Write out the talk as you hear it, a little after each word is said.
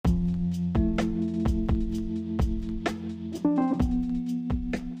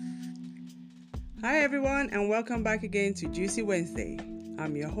Hi everyone, and welcome back again to Juicy Wednesday.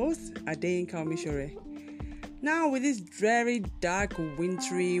 I'm your host, Adeyinka Omishore. Now, with this very dark,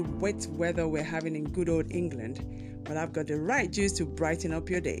 wintry, wet weather we're having in good old England, well, I've got the right juice to brighten up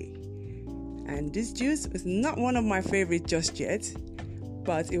your day. And this juice is not one of my favorites just yet,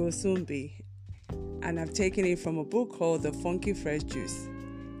 but it will soon be. And I've taken it from a book called The Funky Fresh Juice.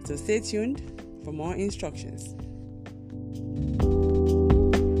 So stay tuned for more instructions.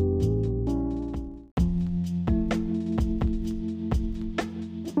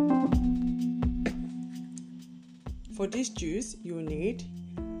 For this juice, you will need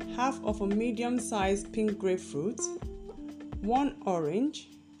half of a medium-sized pink grapefruit, 1 orange,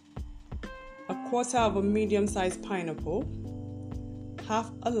 a quarter of a medium-sized pineapple, half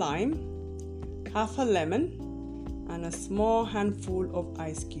a lime, half a lemon, and a small handful of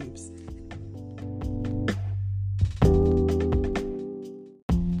ice cubes.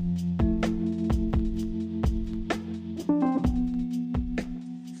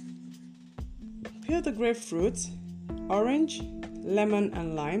 Peel the grapefruit, orange, lemon,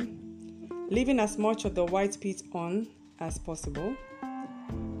 and lime, leaving as much of the white pith on as possible.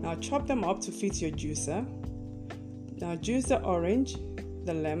 Now chop them up to fit your juicer. Now juice the orange,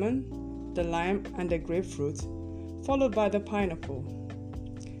 the lemon, the lime, and the grapefruit, followed by the pineapple.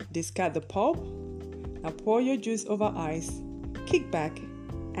 Discard the pulp. Now pour your juice over ice, kick back,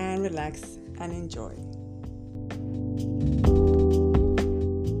 and relax and enjoy.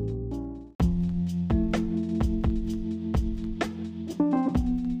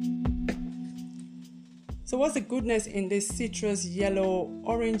 So what's the goodness in this citrus, yellow,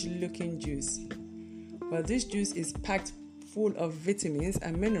 orange looking juice? Well, this juice is packed full of vitamins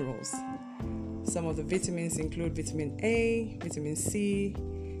and minerals. Some of the vitamins include vitamin A, vitamin C,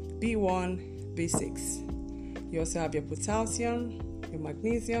 B1, B6. You also have your potassium, your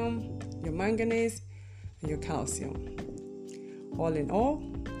magnesium, your manganese, and your calcium. All in all,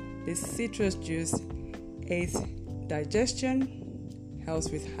 this citrus juice aids digestion, helps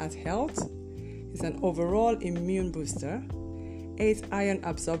with heart health, is an overall immune booster, aids iron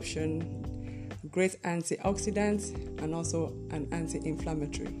absorption, great antioxidant, and also an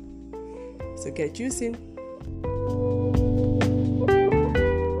anti-inflammatory. So get juicing.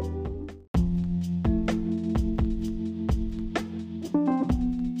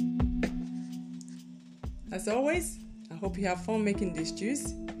 As always, I hope you have fun making this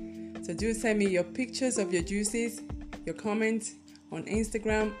juice. So do send me your pictures of your juices, your comments on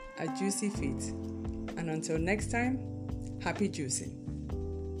Instagram at JuicyFit. And until next time, happy juicing.